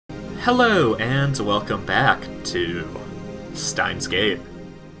Hello and welcome back to Steins Gate.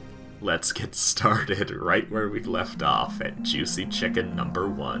 Let's get started right where we left off at Juicy Chicken number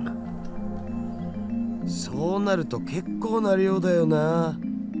 1. そうなると結構な量だよな。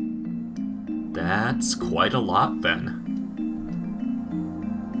 That's quite a lot then.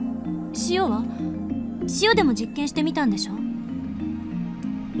 塩は？塩でも実験してみたんでしょ？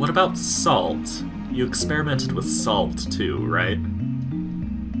 What about salt? You experimented with salt too, right?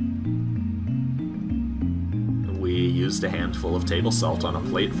 We used a handful of table salt on a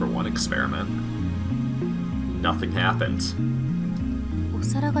plate for one experiment. Nothing happened. お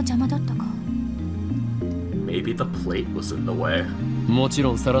皿が邪魔だったか。 Maybe the plate was in the way. もち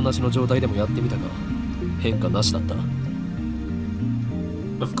ろん皿なしの状態でもやってみたが、変化なしだった。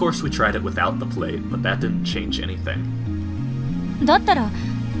 Of course we tried it without the plate, but that didn't change anything. だったら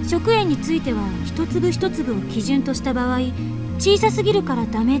食塩については一粒一粒を基準とした場合、小さすぎるから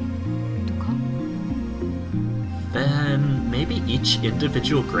ダメとか？ Then maybe each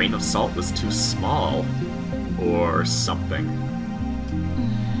individual grain of salt was too small, or something.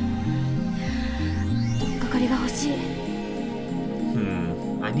 引っかかりが欲しい。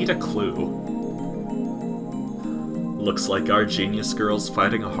 I need a clue. Looks like our genius girl's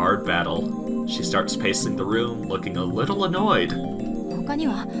fighting a hard battle. She starts pacing the room, looking a little annoyed. 他に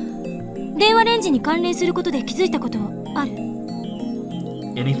は電話レンジに関連することで気づいたことある？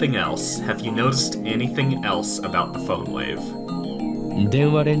 Anything else? Have you noticed anything else about the phone wave?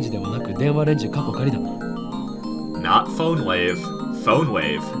 電話レンジではなく電話レンジ過去仮だな。 Not phone wave. Phone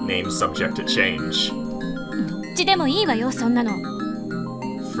wave. Name subject to change. どっちでもいいわよ、そんなの。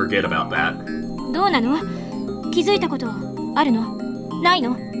 Forget about that. どうなの？気づいたことあるの？ない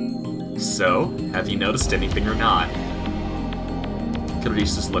の？ So, have you noticed anything or not?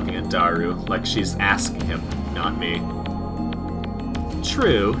 Clarice is looking at Daru like she's asking him, not me.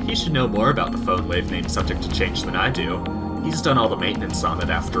 True, he should know more about the phone wave name subject to change than I do. He's done all the maintenance on it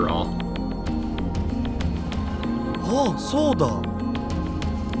after all. ああ、そうだ。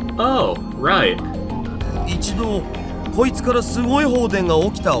 Oh, right. 一度こいつからすごい放電が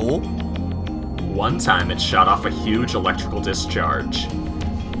起きたお。 One time it shot off a huge electrical discharge.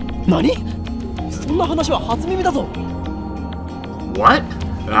 何？そんな話は初耳だぞ。 What?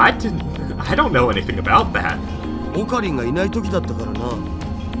 I don't know anything about that. オカリンがいない時だったからな。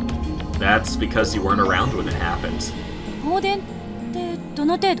 That's because you weren't around when it happened. 放電ってど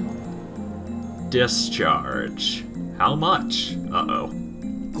の程度？ Discharge. How much? Uh-oh.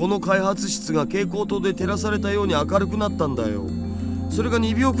 この開発室が蛍光灯で照らされたように明るくなったんだよ。それが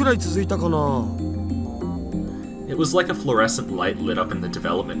2秒くらい続いたかな。 It was like a fluorescent light lit up in the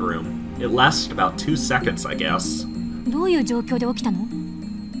development room. It lasted about 2 seconds, I guess. どういう状況で起きたの？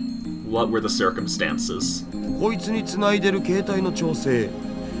 What were the circumstances? こいつに繋いでる携帯の調整。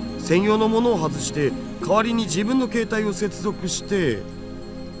専用のものを外して代わりに自分の携帯を接続して。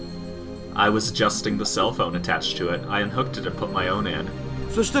 I was adjusting the cell phone attached to it. I unhooked it and put my own in.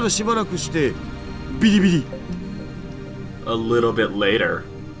 そしたらしばらくしてビリビリ。 A little bit later,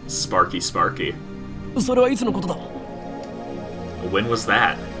 sparky. それはいつのことだ？ When was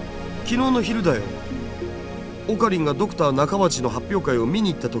that? 昨日の昼だよ。オカリンがドクター中町の発表会を見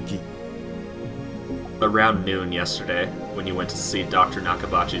に行った時。 Around noon yesterday, when you went to see Dr.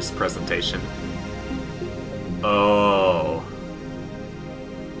 Nakabachi's presentation. Oh.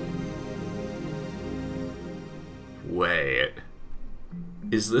 Wait.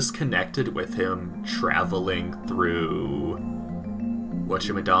 Is this connected with him traveling through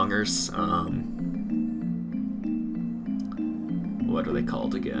whatchamacallit? What are they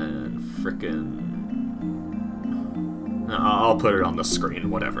called again? Frickin'. I'll put it on the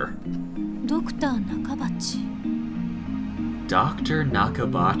screen, whatever. ドクター中鉢。 Dr.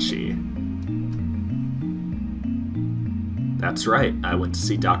 Nakabachi. That's right, I went to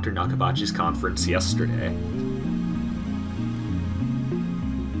see Dr. Nakabachi's conference yesterday.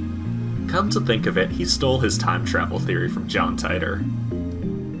 Come to think of it, he stole his time travel theory from John Titor.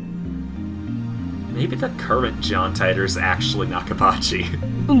 Maybe the current John Titor is actually Nakabachi.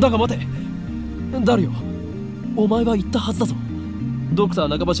 だが待て。ダリオ、お前は言ったはずだぞ。ドクター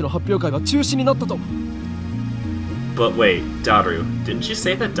中橋の発表会は中止になったと。 But wait, Daru, didn't you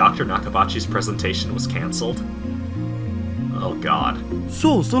say that Dr. Nakabachi's presentation was cancelled? Oh god.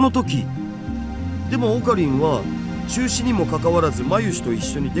 そう、その時。でもオカリンは中止にもかかわらずマユシと一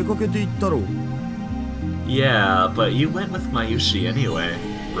緒に出かけていったろう。 Yeah, but you went with Mayushi anyway,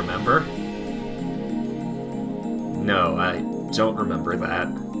 remember? No, I don't remember that.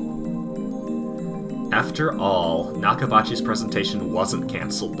 After all, Nakabachi's presentation wasn't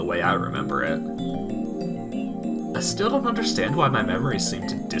cancelled the way I remember it. still don't understand why my memories seem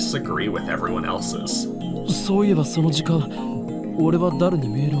to disagree with everyone else's. そういえばその時間、俺は誰に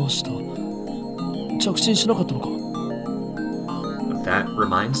メールをした。着信しなかったのか。That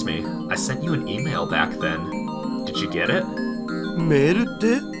reminds me, I sent you an email back then. Did you get it? メールっ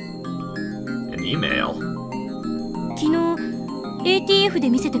て？ An email? 昨日 ATF で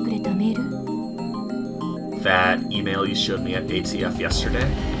見せてくれたメール。 That email you showed me at ATF yesterday?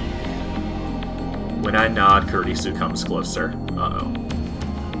 When I nod, Kurisu comes closer. Uh-oh.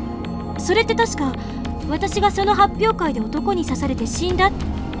 それって確か私がその発表会で男に刺されて死んだっ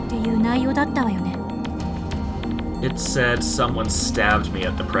ていう内容だったわよね。 It said someone stabbed me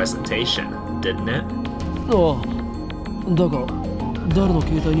at the presentation, didn't it? ああ、だが誰の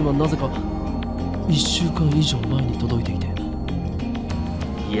携帯にはなぜか1週間以上前に届いていて。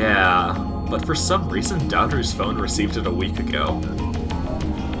 Yeah, but for some reason Daru's phone received it a week ago.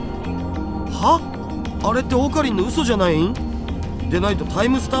 は？あれってオカリンの嘘じゃないん？でないとタイ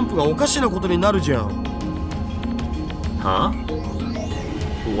ムスタンプがおかしなことになるじゃん。Huh?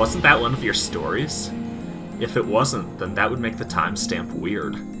 Wasn't that one of your stories? If it wasn't, then that would make the timestamp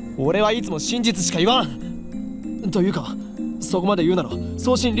weird. 俺はいつも真実しか言わん。というか、そこまで言うなら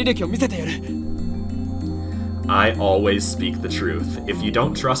送信履歴を見せてやる。I always speak the truth. If you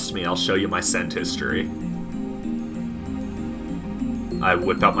don't trust me, I'll show you my send history. I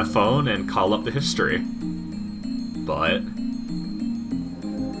whip out my phone and call up the history. But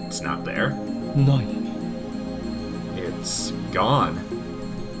it's not there. ない。It's gone.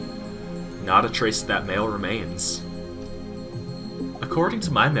 Not a trace of that mail remains. According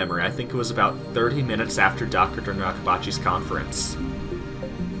to my memory, I think it was about 30 minutes after Dr. Nakabachi's conference.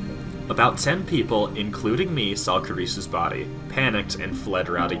 About 10 people, including me, saw Kurisu's body, panicked, and fled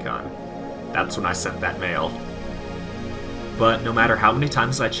Radikan. That's when I sent that mail. But no matter how many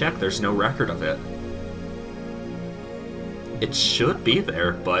times I check, there's no record of it. It should be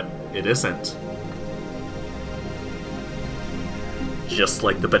there, but it isn't. Just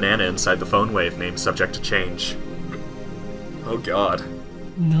like the banana inside the phone wave name subject to change. Oh god.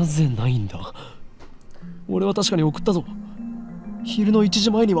 なぜないんだ。俺は確かに送ったぞ。昼の1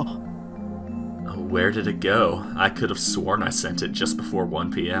時前には。Where did it go? I could have sworn I sent it just before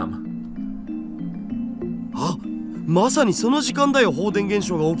 1 p.m. あ、まさにその時間だよ。放電現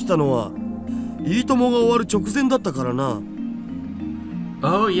象が起きたのは。いいともが終わる直前だったからな。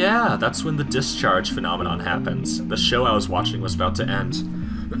Oh yeah, that's when the discharge phenomenon happens. The show I was watching was about to end.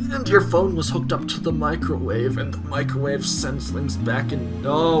 And your phone was hooked up to the microwave, and the microwave sends things back in...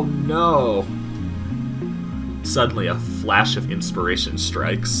 Oh no! Suddenly, a flash of inspiration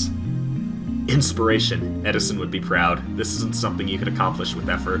strikes. Inspiration. Edison would be proud. This isn't something you could accomplish with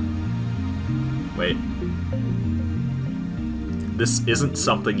effort. Wait. This isn't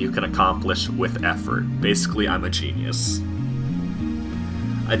something you can accomplish with effort. Basically, I'm a genius.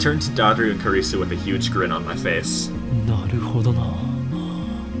 I turned to Dadaru and Kurisu with a huge grin on my face. なるほどな。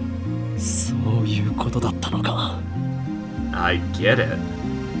そういうことだったのか。I get it.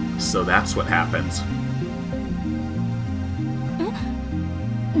 So that's what happened.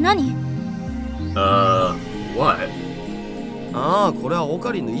 何？ What? ああ、これはオ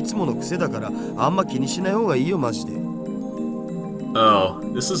カリンのいつもの癖だからあんま気にしない方がいいよ、マジで。Oh,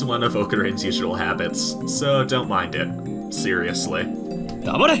 this is one of Okarin's usual habits, so don't mind it. Seriously.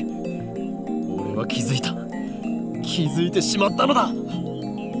 黙れ！俺は気づいた。気づいてしまったのだ。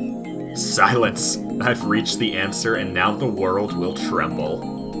Silence! I've reached the answer and now the world will tremble.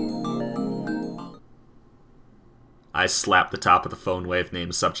 I slapped the top of the phone wave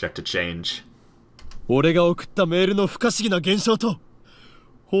name subject to change. 俺が送ったメールの不可思議な現象と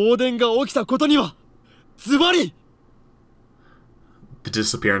放電が起きたことにはズバリ The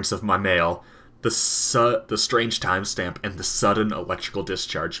disappearance of my mail, the strange timestamp, and the sudden electrical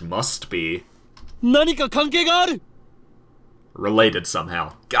discharge must be 何か関係がある related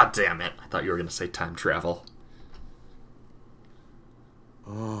somehow. God damn it. I thought you were going to say time travel.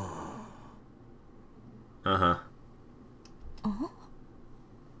 Uh-huh.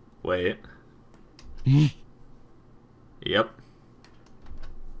 Wait. Yep.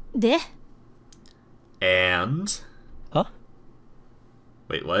 で And... Huh?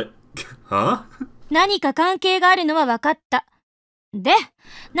 Wait, what? Huh? 何か関係があるのは分かった。で、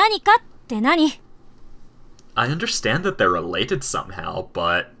何かって何？ I understand that they're related somehow,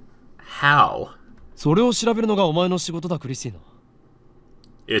 but how? それを調べるのがお前の仕事だ、クリスティーナ。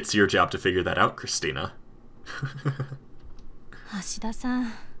It's your job to figure that out, Christina. 橋田さ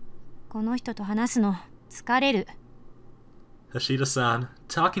ん、この人と話すの疲れる。Hashida-san,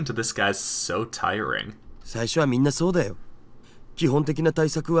 talking to this guy's so tiring. 最初はみんなそうだよ。基本的な対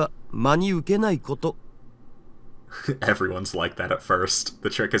策は真に受けないこと。Everyone's like that at first. The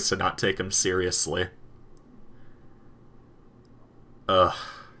trick is to not take him seriously. Ugh.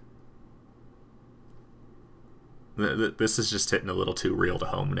 This is just hitting a little too real to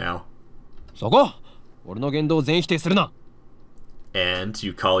home now. そこ俺の言動を全否定するな And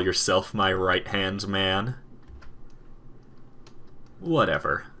you call yourself my right-hand man?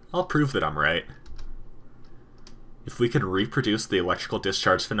 Whatever. I'll prove that I'm right. If we can reproduce the electrical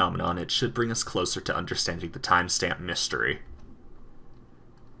discharge phenomenon, it should bring us closer to understanding the timestamp mystery.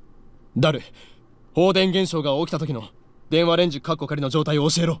 ダル放電現象が起きた時の電話レンジカッコ仮の状態を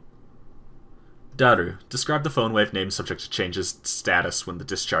教えろ Daru, describe the phone wave name subject to change's status when the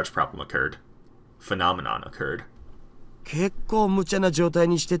discharge problem occurred. Phenomenon occurred. 結構無茶な状態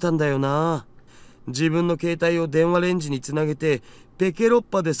にしてたんだよな。自分の携帯を電話レンジにつなげてペケロッ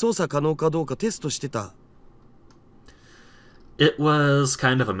パで操作可能かどうかテストしてた。It was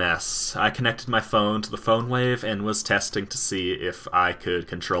kind of a mess. I connected my phone to the phone wave and was testing to see if I could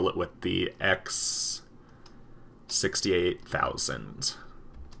control it with the X68000.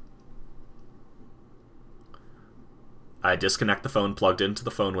 I disconnect the phone plugged into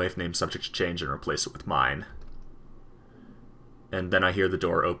the phone wave name subject to change and replace it with mine. And then I hear the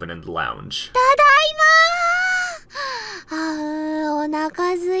door open in the lounge. ただいまー。お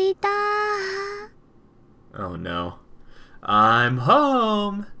腹すいた。 Oh no. I'm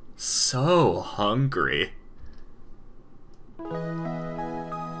home! So hungry.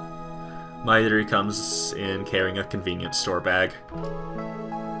 Mayuri comes in carrying a convenience store bag.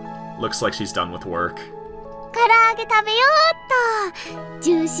 Looks like she's done with work. 唐揚げ食べようっと。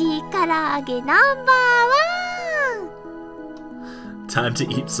ジューシー唐揚げナンバーワン。 Time to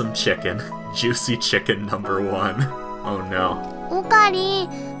eat some chicken. Juicy chicken number 1. Oh no. おかりん、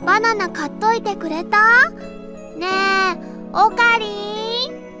バナナ買っといてくれた？ねえ、おかり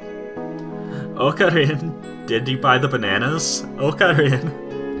ん。 Okarin, did you buy the bananas? Okarin.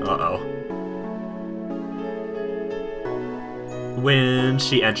 Uh-oh. When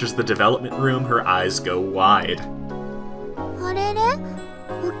she enters the development room, her eyes go wide. あれれ？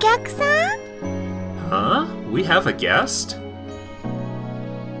お客さん？ Huh? We have a guest?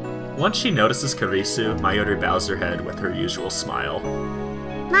 Once she notices Karisu, Mayuri bows her head with her usual smile.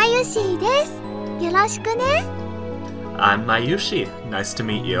 Mayushi です。よろしくね。 I'm Mayushi. Nice to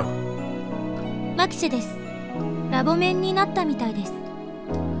meet you. マキセです。ラボメンになったみたいです。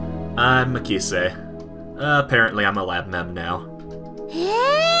I'm Makise. Apparently I'm a lab mem now.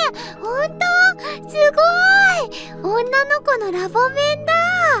 ほんと？すごい！女の子のラボ面だ。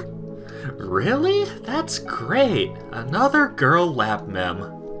 Really? That's great. Another girl lab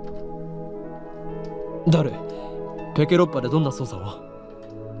mem. ダルペケロッパでどんな操作を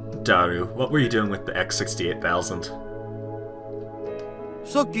Daru, what were you doing with the X68000?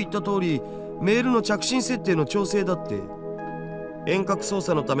 さっき言った通りメールの着信設定の調整だって。遠隔操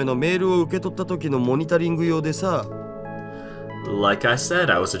作のためのメールを受け取った時のモニタリング用でさ。 Like I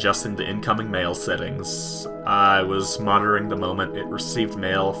said, I was adjusting the incoming mail settings. I was monitoring the moment it received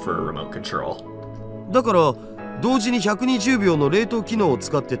mail for remote control. だから同時に120秒の冷凍機能を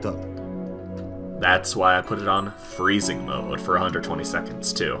使ってた。 That's why I put it on freezing mode for 120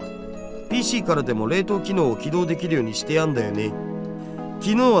 seconds too. PC からでも冷凍機能を起動できるようにしてやんだよね。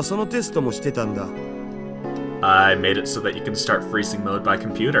昨日はそのテストもしてたんだ。 I made it so that you can start freezing mode by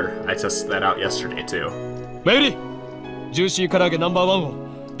computer. I tested that out yesterday too. マユリジューシー唐揚げナンバーワンを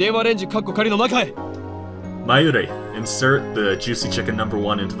電話レンジカッコ仮の中へ Mayuri, insert the juicy chicken number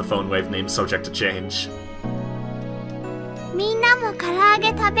 1 into the phone wave name subject to change. みんなも唐揚げ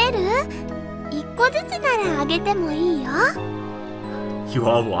食べる？一個ずつならあげてもいいよ。 You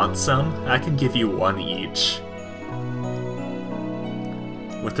all want some? I can give you one each.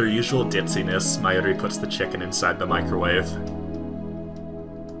 With her usual ditziness, Mayuri puts the chicken inside the microwave.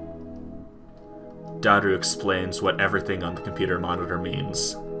 Daru explains what everything on the computer monitor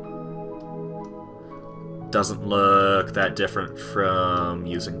means. Doesn't look that different from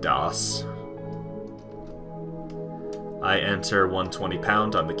using DOS. I enter 120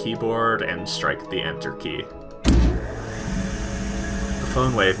 pound on the keyboard and strike the enter key. The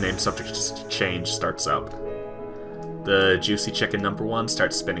phone wave name subject to change starts up. The juicy chicken number 1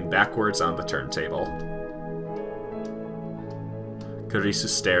 starts spinning backwards on the turntable. Karisu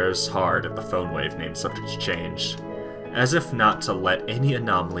stares hard at the phone wave name subject to change, as if not to let any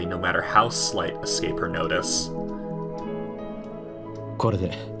anomaly, no matter how slight, escape her notice. これ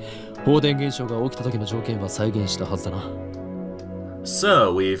で放電現象が起きた時の条件は再現したはずだな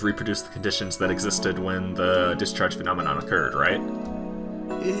So, we've reproduced the conditions that existed when the discharge phenomenon occurred, right?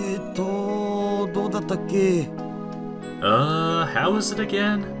 どうだったっけ？ How is it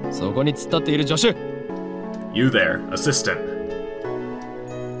again? そこに突っ立っている助手 You there, assistant.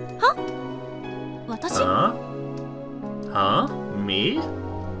 私 Huh? Me?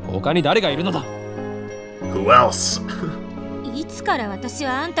 他に誰がいるのだ？ Who else? いつから私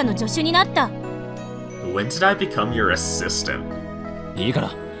はあんたの助手になった？ When did I become your assistant? いいか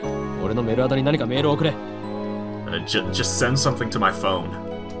ら、俺のメールアドに何かメールを送れ。Just send something to my phone.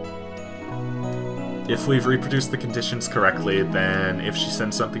 If we've reproduced the conditions correctly, then if she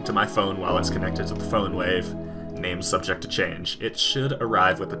sends something to my phone while it's connected to the phone wave, name subject to change, it should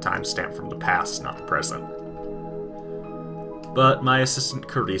arrive with a timestamp from the past, not the present. But my assistant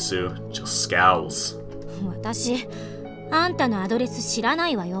Kurisu just scowls. 私、あんたのアドレス知らな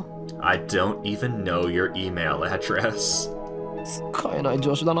いわよ。I don't even know your email address. 使えない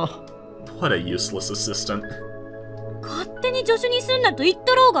助手だな。What a useless assistant. 勝手に助手にすんなと言っ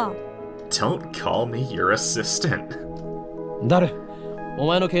とろうが。Don't call me your assistant. ダル、お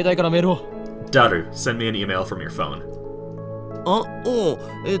前の携帯からメールを。Daru, send me an email from your phone. あ、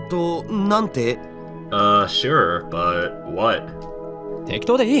なんて Sure, but what? 適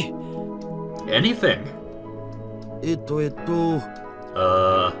当でいい。Anything.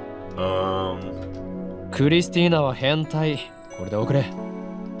 クリスティーナは変態。これで送れ。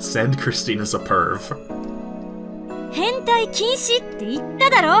Send Christina's a perv. 変態禁止って言った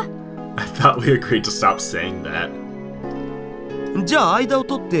だろ。I thought we agreed to stop saying that. じゃあ間を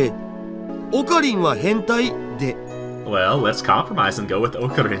取ってオカリンは変態で。 Well, let's compromise and go with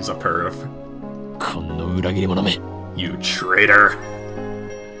Okarin's a perv. この裏切り者め。You traitor.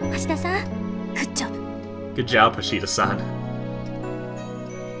 橋田さん、グッジョブ。 Good job, Hashida-san.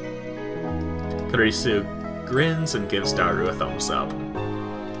 Kurisu grins and gives Daru a thumbs up.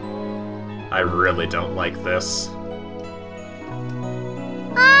 I really don't like this.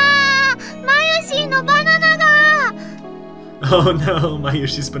 マユシーのバナナが Oh no,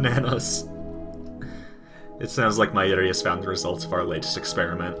 Mayushi's bananas. It sounds like Mayuri has found the results of our latest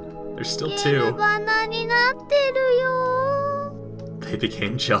experiment. There's still ゲル two. バナになってるよ They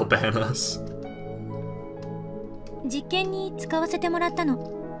became gel bananas. 実験に使わせてもらったの。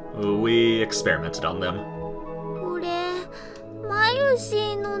We experimented on them. これマユシ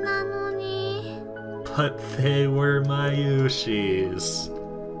ーのなのに But they were Mayushi's.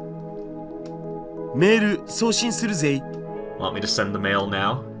 メール送信するぜ。 Want me to send the mail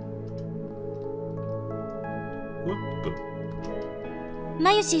now? Whoop, boop.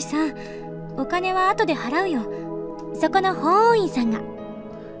 マユシーさん、お金は後で払うよ。そこの法院さんが。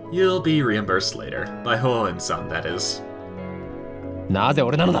You'll be reimbursed later. By Hoen-san, that is. なぜ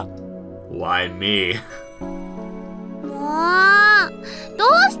俺なのだ？ Why me? もうど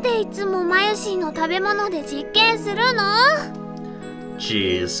うしていつもマユシーの食べ物で実験するの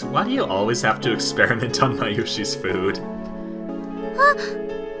Jeez, why do you always have to experiment on Mayushi's food?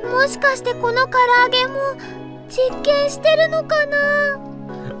 もしかしてこの唐揚げも実験してるのかな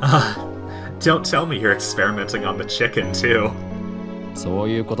Don't tell me you're experimenting on the chicken, too. そう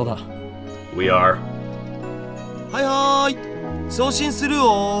いうことだ。We are. はいはーい送信する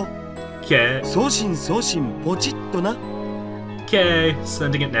よ。 Okay, 送信ポチッとな。 okay,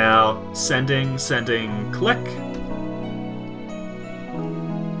 sending it now. Sending, click.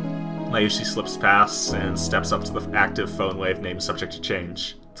 Mayushi slips past and steps up to the active phone wave named subject to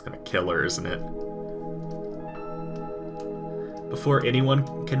change. It's gonna kill her, isn't it? Before anyone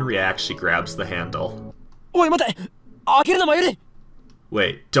can react, she grabs the handle. おい待て！開けるなマユリ！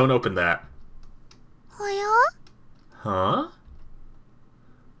 Wait, don't open that. おや Huh?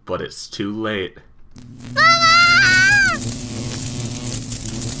 But it's too late.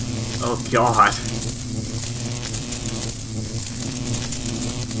 Oh god.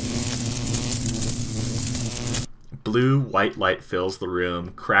 Blue, white light fills the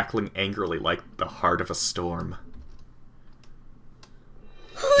room, crackling angrily like the heart of a storm.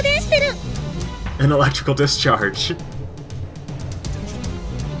 放電してる。 An electrical discharge.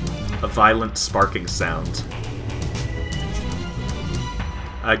 A violent sparking sound.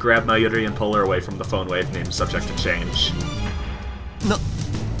 I grab Mayuri and pull her away from the phone wave named subject to change.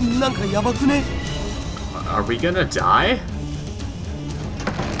 なんかやばくね？ Are we gonna die?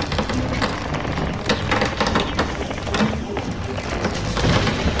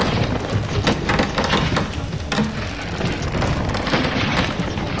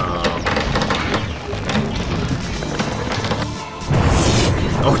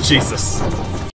 Oh, Jesus.